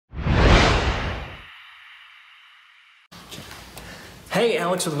Hey,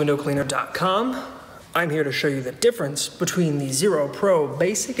 Alex with WindowCleaner.com. I'm here to show you the difference between the Xero Pro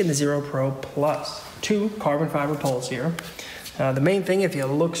BASIC and the Xero Pro PLUS. Two carbon fiber poles here. The main thing, if you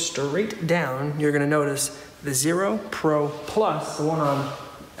look straight down, you're going to notice the Xero Pro PLUS, the one on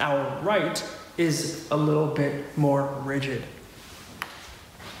our right, is a little bit more rigid.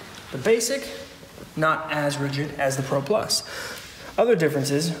 The BASIC, not as rigid as the Pro Plus. Other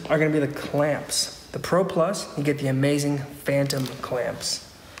differences are going to be the clamps. The Pro Plus, you get the amazing Phantom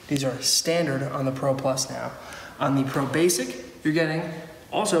clamps. These are standard on the Pro Plus now. On the Pro Basic, you're getting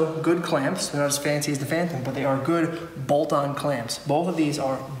also good clamps. They're not as fancy as the Phantom, but they are good bolt-on clamps. Both of these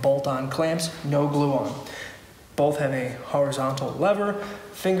are bolt-on clamps, no glue on. Both have a horizontal lever,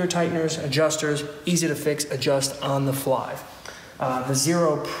 finger tighteners, adjusters, easy to fix, adjust on the fly. The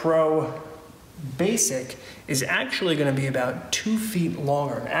Xero Pro Basic is actually going to be about 2 feet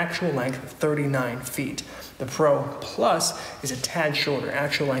longer, an actual length of 39 feet. The Pro Plus is a tad shorter,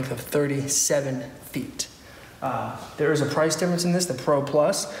 actual length of 37 feet. There is a price difference in this. The Pro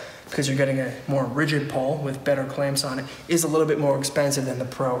Plus, because you're getting a more rigid pole with better clamps on it, is a little bit more expensive than the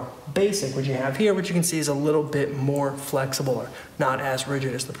Pro Basic, which you have here, which you can see is a little bit more flexible or not as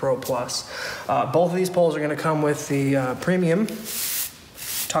rigid as the Pro Plus. Both of these poles are going to come with the premium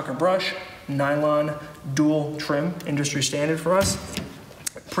Tucker brush, nylon dual trim, industry standard for us.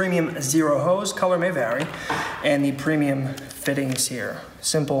 Premium Xero Hose, color may vary, and the premium fittings here.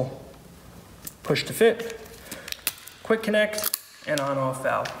 Simple push to fit, quick connect, and on-off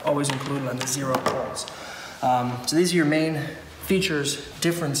valve, always included on the Xero poles. So these are your main features,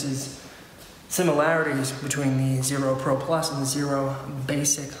 differences, similarities between the Xero Pro Plus and the Xero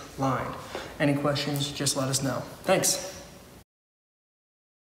Basic line. Any questions, just let us know. Thanks.